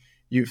States.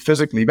 You've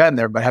physically been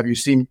there, but have you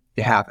seen?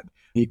 You haven't.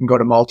 You can go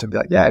to Malta and be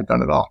like, yeah, I've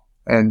done it all.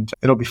 And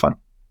it'll be fun.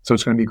 So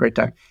it's going to be a great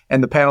time.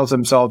 And the panels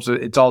themselves,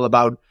 it's all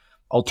about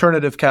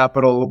alternative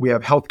capital. We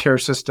have healthcare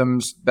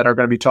systems that are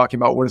going to be talking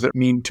about what does it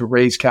mean to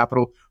raise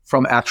capital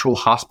from actual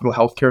hospital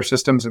healthcare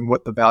systems and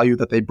what the value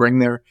that they bring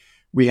there.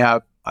 We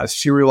have a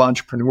serial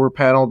entrepreneur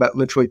panel that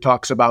literally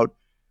talks about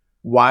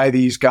why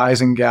these guys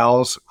and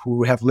gals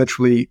who have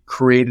literally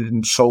created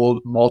and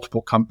sold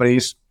multiple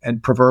companies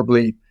and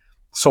proverbially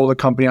sold a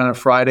company on a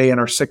Friday and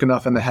are sick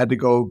enough in the head to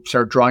go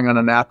start drawing on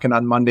a napkin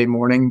on Monday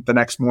morning, the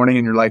next morning.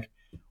 And you're like,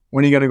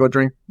 when are you going to go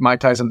drink Mai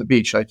Tais on the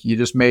beach? Like, you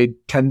just made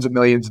tens of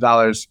millions of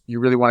dollars. You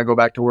really want to go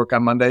back to work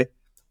on Monday?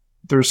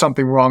 There's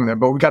something wrong there,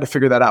 but we got to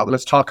figure that out.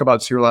 Let's talk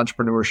about serial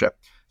entrepreneurship.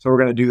 So we're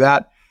going to do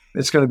that.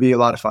 It's going to be a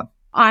lot of fun.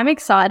 I'm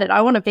excited.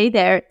 I want to be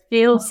there. It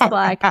feels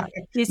like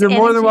this You're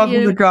more than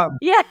welcome to come.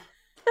 Yeah.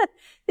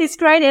 This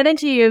great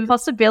energy of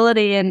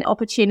possibility and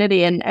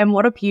opportunity, and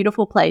what a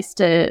beautiful place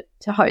to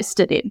host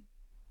it in.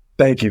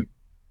 Thank you.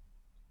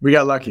 We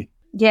got lucky.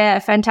 Yeah,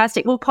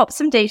 fantastic. We'll pop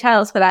some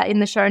details for that in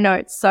the show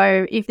notes.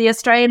 So if the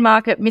Australian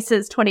market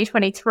misses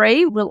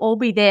 2023, we'll all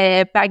be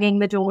there banging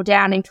the door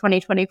down in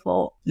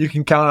 2024. You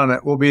can count on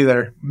it. We'll be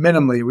there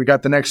minimally. We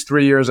got the next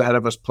 3 years ahead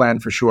of us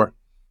planned for sure.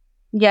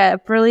 Yeah,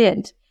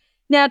 brilliant.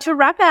 Now, to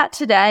wrap out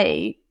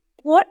today,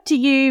 what do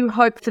you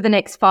hope for the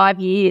next 5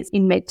 years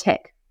in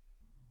MedTech?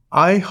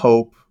 I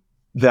hope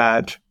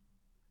that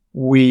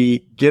we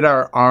get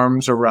our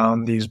arms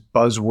around these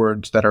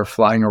buzzwords that are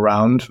flying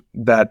around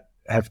that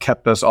have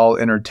kept us all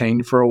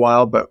entertained for a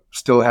while, but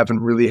still haven't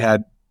really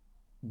had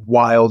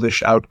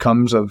wildish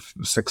outcomes of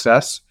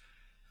success.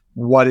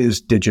 What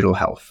is digital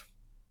health?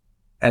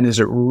 And is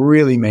it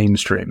really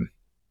mainstream?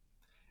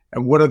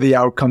 And what are the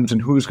outcomes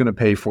and who's going to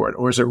pay for it?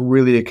 Or is it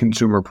really a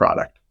consumer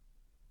product?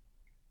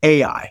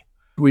 AI.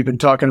 We've been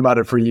talking about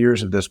it for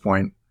years at this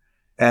point,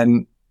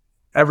 and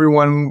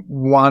everyone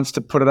wants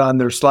to put it on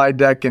their slide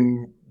deck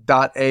and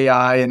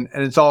 .ai, and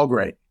it's all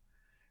great.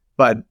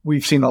 But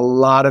we've seen a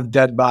lot of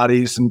dead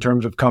bodies in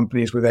terms of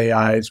companies with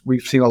AIs.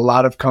 We've seen a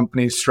lot of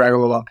companies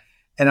straggle along.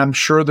 And I'm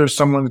sure there's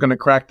someone going to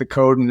crack the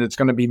code and it's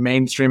going to be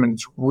mainstream and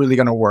it's really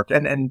going to work.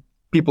 And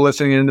people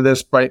listening into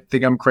this might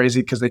think I'm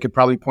crazy because they could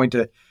probably point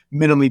to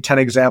minimally 10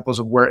 examples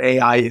of where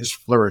AI is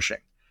flourishing.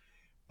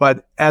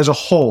 But as a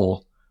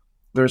whole,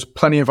 there's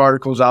plenty of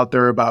articles out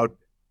there about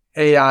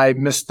AI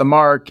missed the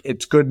mark.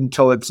 It's good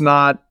until it's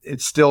not.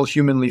 It's still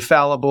humanly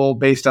fallible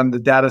based on the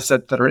data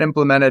sets that are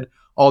implemented,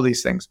 all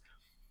these things.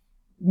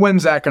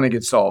 When's that going to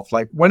get solved?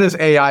 Like, when is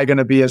AI going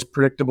to be as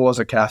predictable as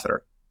a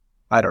catheter?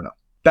 I don't know.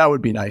 That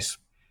would be nice.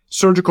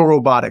 Surgical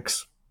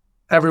robotics.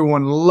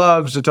 Everyone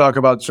loves to talk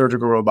about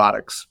surgical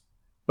robotics.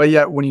 But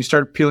yet, when you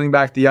start peeling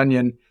back the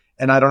onion,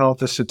 and I don't know if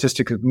the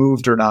statistic has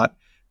moved or not,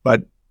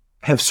 but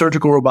have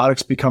surgical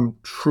robotics become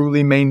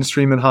truly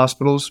mainstream in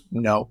hospitals?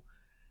 No.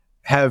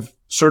 Have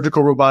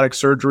surgical robotic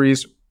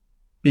surgeries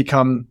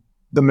become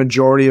the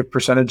majority of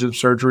percentage of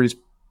surgeries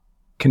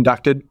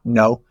conducted?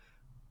 No.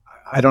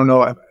 I don't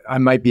know. I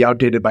might be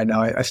outdated by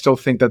now. I still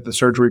think that the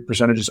surgery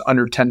percentage is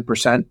under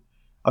 10%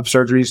 of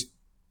surgeries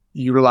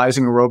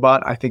utilizing a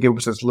robot. I think it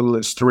was as little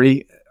as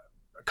 3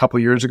 a couple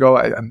of years ago.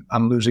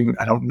 I'm losing.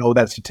 I don't know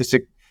that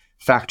statistic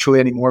factually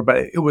anymore, but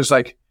it was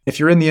like, if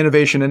you're in the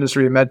innovation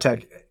industry of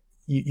MedTech,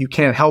 you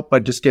can't help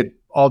but just get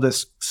all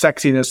this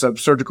sexiness of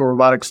surgical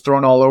robotics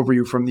thrown all over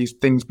you from these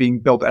things being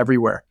built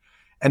everywhere.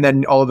 And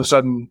then all of a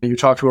sudden you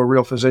talk to a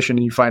real physician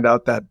and you find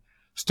out that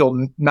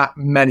still not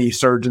many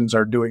surgeons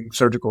are doing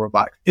surgical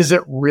robotics. Is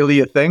it really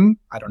a thing?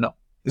 I don't know.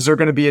 Is there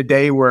going to be a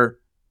day where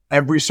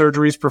every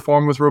surgery is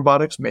performed with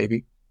robotics?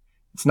 Maybe.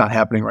 It's not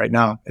happening right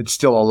now. It's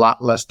still a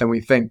lot less than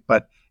we think,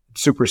 but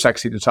it's super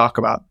sexy to talk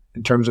about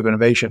in terms of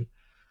innovation.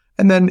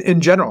 And then in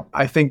general,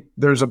 I think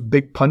there's a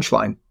big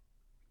punchline.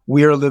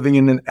 We are living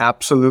in an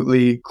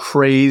absolutely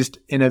crazed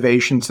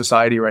innovation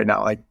society right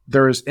now. Like,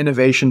 there is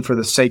innovation for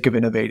the sake of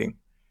innovating.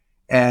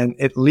 And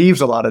it leaves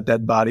a lot of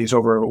dead bodies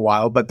over a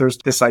while, but there's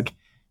this like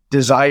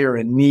desire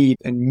and need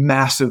and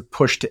massive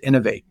push to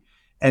innovate.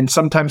 And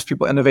sometimes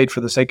people innovate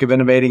for the sake of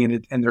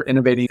innovating, and they're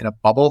innovating in a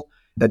bubble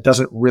that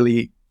doesn't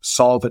really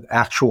solve an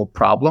actual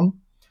problem,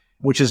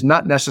 which is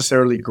not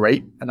necessarily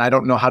great. And I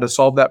don't know how to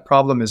solve that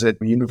problem. Is it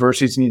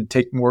universities need to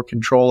take more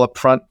control up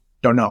front?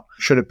 Don't know.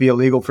 Should it be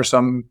illegal for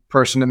some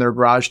person in their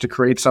garage to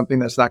create something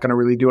that's not going to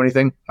really do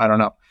anything? I don't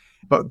know.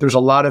 But there's a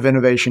lot of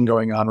innovation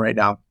going on right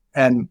now.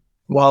 And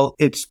while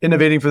it's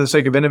innovating for the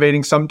sake of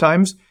innovating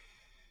sometimes,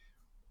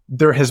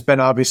 there has been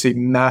obviously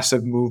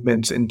massive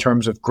movements in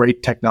terms of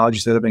great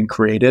technologies that have been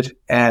created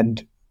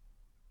and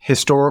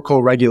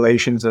historical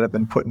regulations that have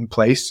been put in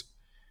place.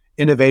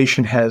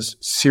 Innovation has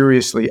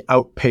seriously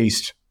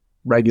outpaced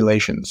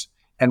regulations,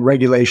 and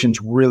regulations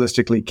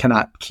realistically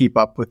cannot keep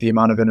up with the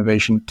amount of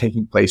innovation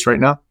taking place right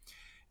now.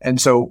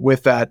 And so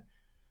with that,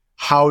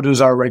 how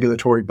does our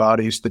regulatory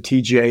bodies, the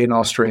TGA in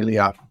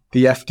Australia,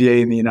 the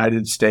FDA in the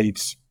United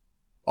States,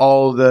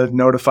 all the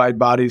notified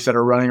bodies that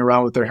are running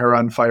around with their hair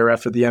on fire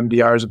after the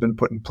MDRs have been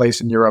put in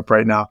place in Europe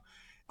right now,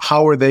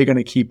 how are they going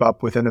to keep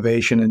up with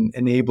innovation and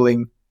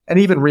enabling and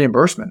even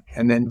reimbursement?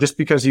 And then just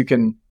because you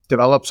can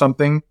develop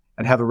something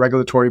and have a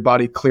regulatory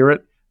body clear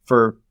it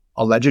for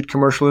alleged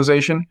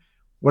commercialization,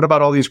 what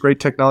about all these great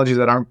technologies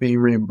that aren't being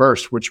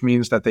reimbursed, which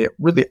means that they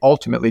really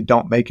ultimately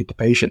don't make it to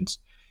patients?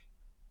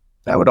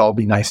 That would all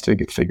be nice to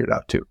get figured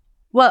out too.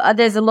 Well,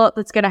 there's a lot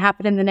that's going to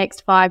happen in the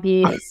next 5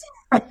 years.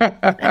 We're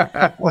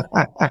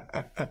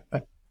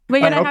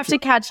going to have to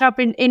catch up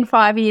in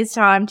 5 years'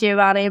 time,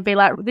 Giovanni, and be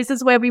like, this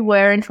is where we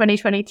were in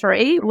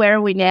 2023. Where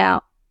are we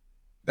now?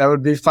 That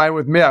would be fine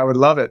with me. I would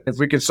love it. If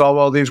we could solve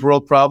all these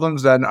world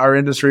problems, then our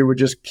industry would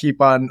just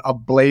keep on a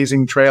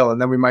blazing trail.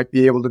 And then we might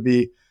be able to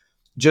be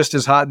just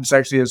as hot and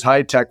sexy as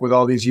high tech with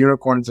all these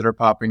unicorns that are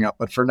popping up.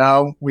 But for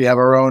now, we have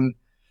our own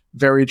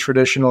very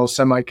traditional,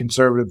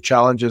 semi-conservative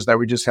challenges that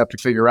we just have to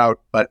figure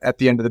out. But at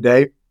the end of the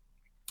day,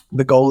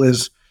 the goal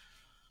is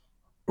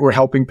we're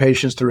helping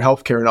patients through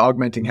healthcare and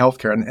augmenting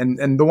healthcare.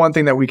 And the one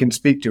thing that we can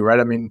speak to, right?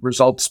 I mean,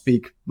 results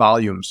speak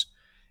volumes.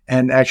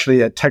 And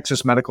actually at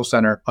Texas Medical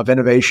Center of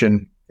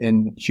Innovation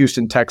in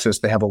Houston, Texas,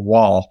 they have a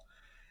wall.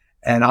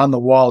 And on the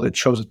wall, it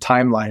shows a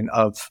timeline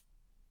of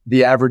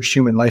the average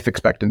human life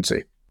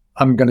expectancy.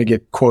 I'm going to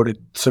get quoted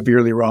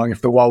severely wrong.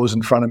 If the wall was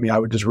in front of me, I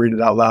would just read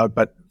it out loud,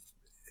 but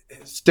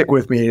stick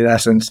with me in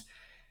essence.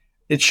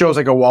 It shows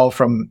like a wall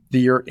from the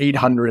year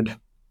 800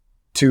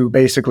 to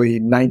basically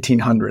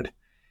 1900.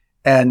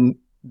 And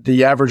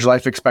the average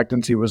life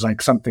expectancy was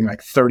like something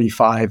like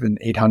 35 and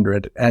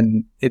 800,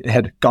 and it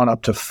had gone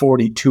up to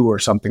 42 or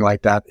something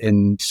like that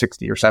in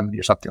 60 or 70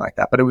 or something like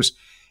that. But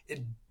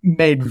it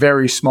made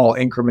very small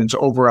increments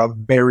over a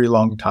very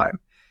long time.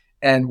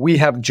 And we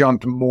have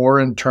jumped more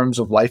in terms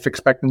of life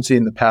expectancy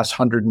in the past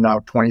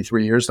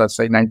 123 years, let's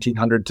say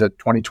 1900 to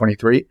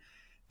 2023,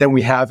 than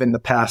we have in the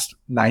past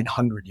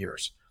 900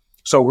 years.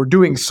 So we're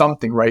doing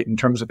something right in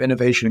terms of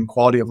innovation and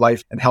quality of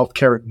life and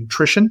healthcare and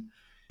nutrition.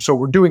 So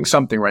we're doing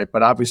something right,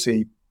 but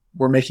obviously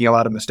we're making a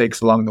lot of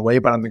mistakes along the way.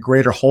 But on the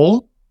greater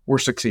whole, we're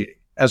succeeding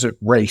as a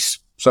race.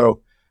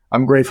 So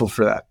I'm grateful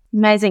for that.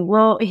 Amazing.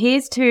 Well,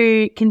 here's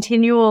to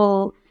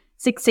continual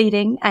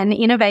succeeding and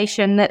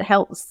innovation that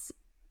helps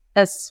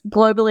us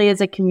globally as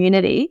a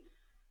community.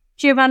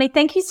 Giovanni,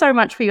 thank you so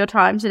much for your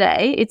time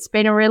today. It's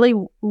been a really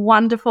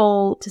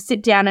wonderful to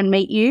sit down and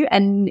meet you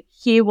and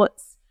hear what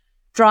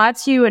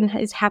drives you and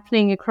is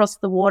happening across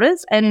the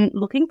waters, and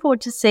looking forward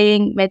to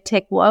seeing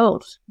MedTech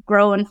world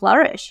grow and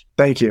flourish.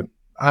 Thank you.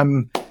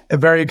 I'm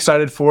very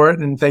excited for it,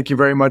 and thank you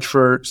very much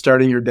for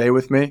starting your day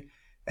with me.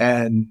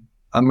 And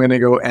I'm going to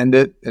go end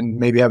it and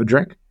maybe have a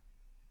drink.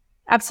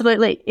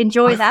 Absolutely.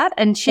 Enjoy that,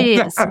 and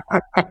cheers.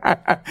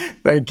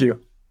 Thank you.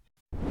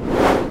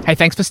 Hey,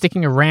 thanks for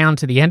sticking around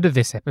to the end of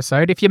this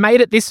episode. If you made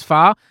it this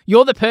far,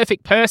 you're the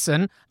perfect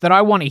person that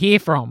I want to hear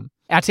from.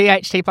 Our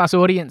THT Plus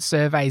audience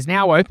survey is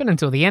now open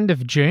until the end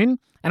of June,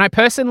 and I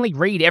personally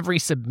read every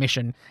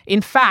submission.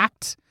 In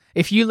fact,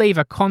 if you leave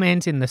a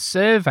comment in the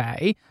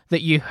survey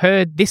that you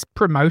heard this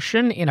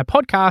promotion in a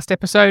podcast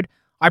episode,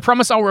 I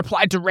promise I'll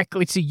reply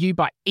directly to you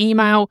by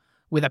email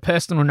with a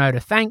personal note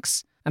of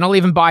thanks, and I'll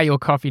even buy you a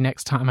coffee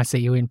next time I see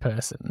you in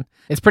person.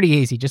 It's pretty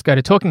easy. Just go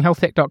to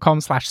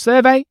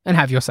talkinghealthtech.com/survey and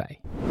have your say.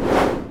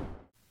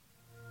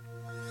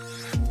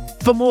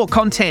 For more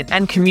content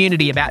and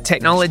community about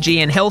technology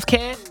and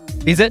healthcare,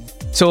 visit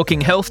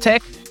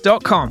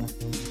talkinghealthtech.com.